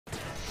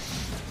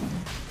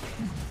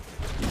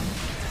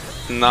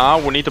Now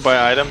we need to buy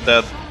an item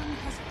that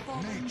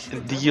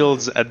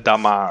deals a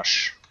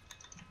damage.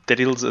 That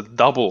deals a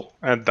double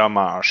a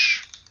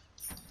damage.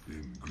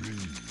 In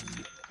green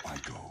I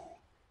go.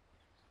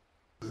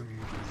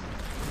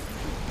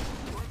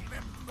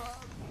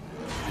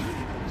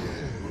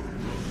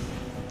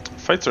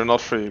 Fights are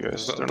not free,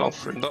 guys. They're not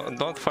free.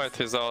 Don't fight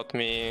without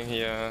me.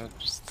 Yeah,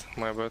 just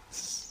my butt.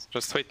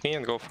 Just wait me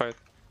and go fight.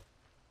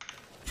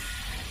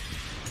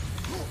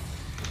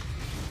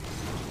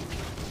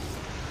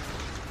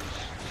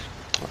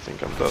 I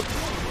think I'm dead.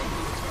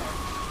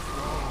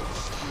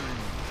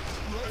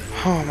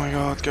 Oh my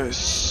god,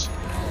 guys.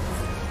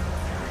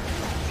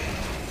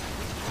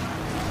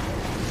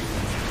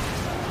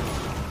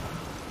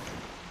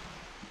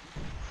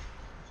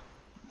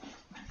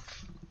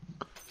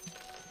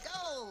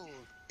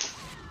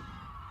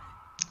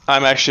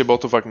 I'm actually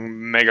about to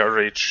fucking mega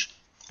rage.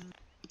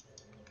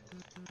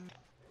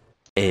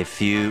 A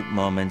few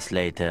moments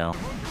later.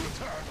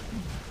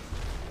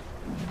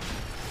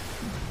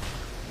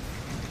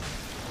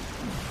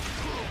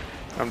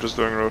 I'm just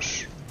doing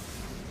Roche.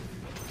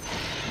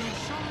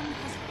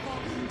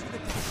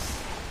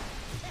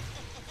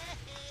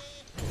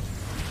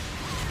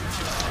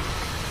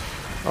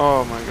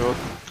 Oh my god.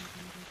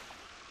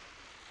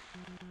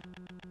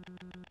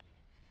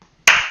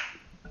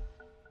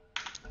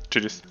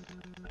 GG's.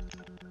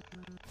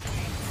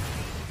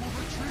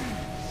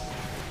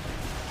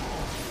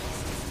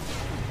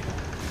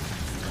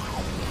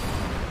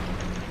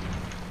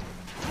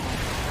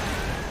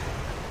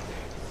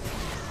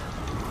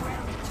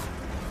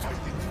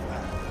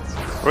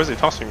 Where is he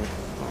tossing me?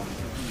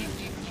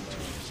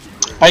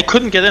 I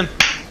couldn't get in.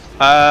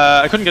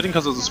 I couldn't get in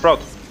because of the Sprout.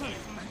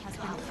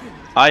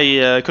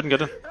 I couldn't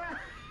get in.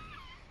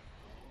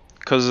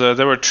 Because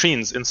there were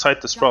trees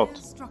inside the Sprout.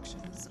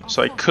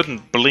 So I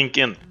couldn't blink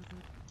in.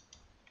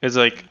 It's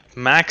like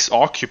max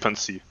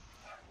occupancy.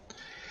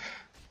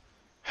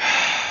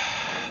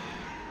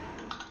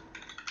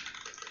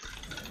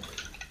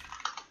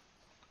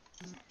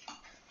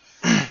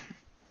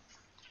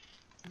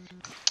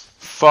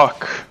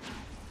 Fuck.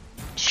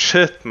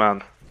 Shit,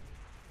 man.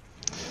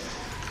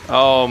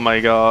 Oh my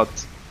god.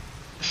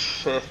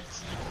 Shit.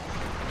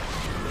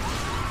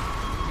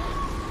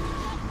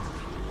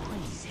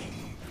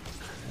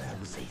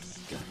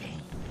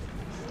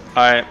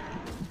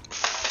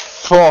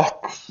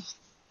 Fuck.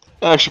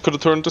 I actually could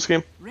have turned this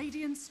game.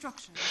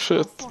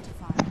 Shit.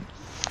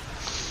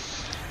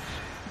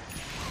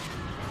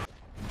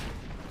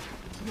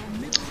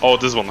 Oh,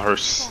 this one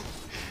hurts.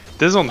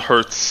 This one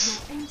hurts.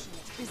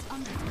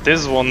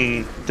 This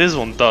one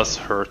does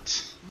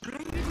hurt.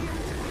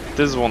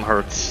 This one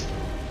hurts.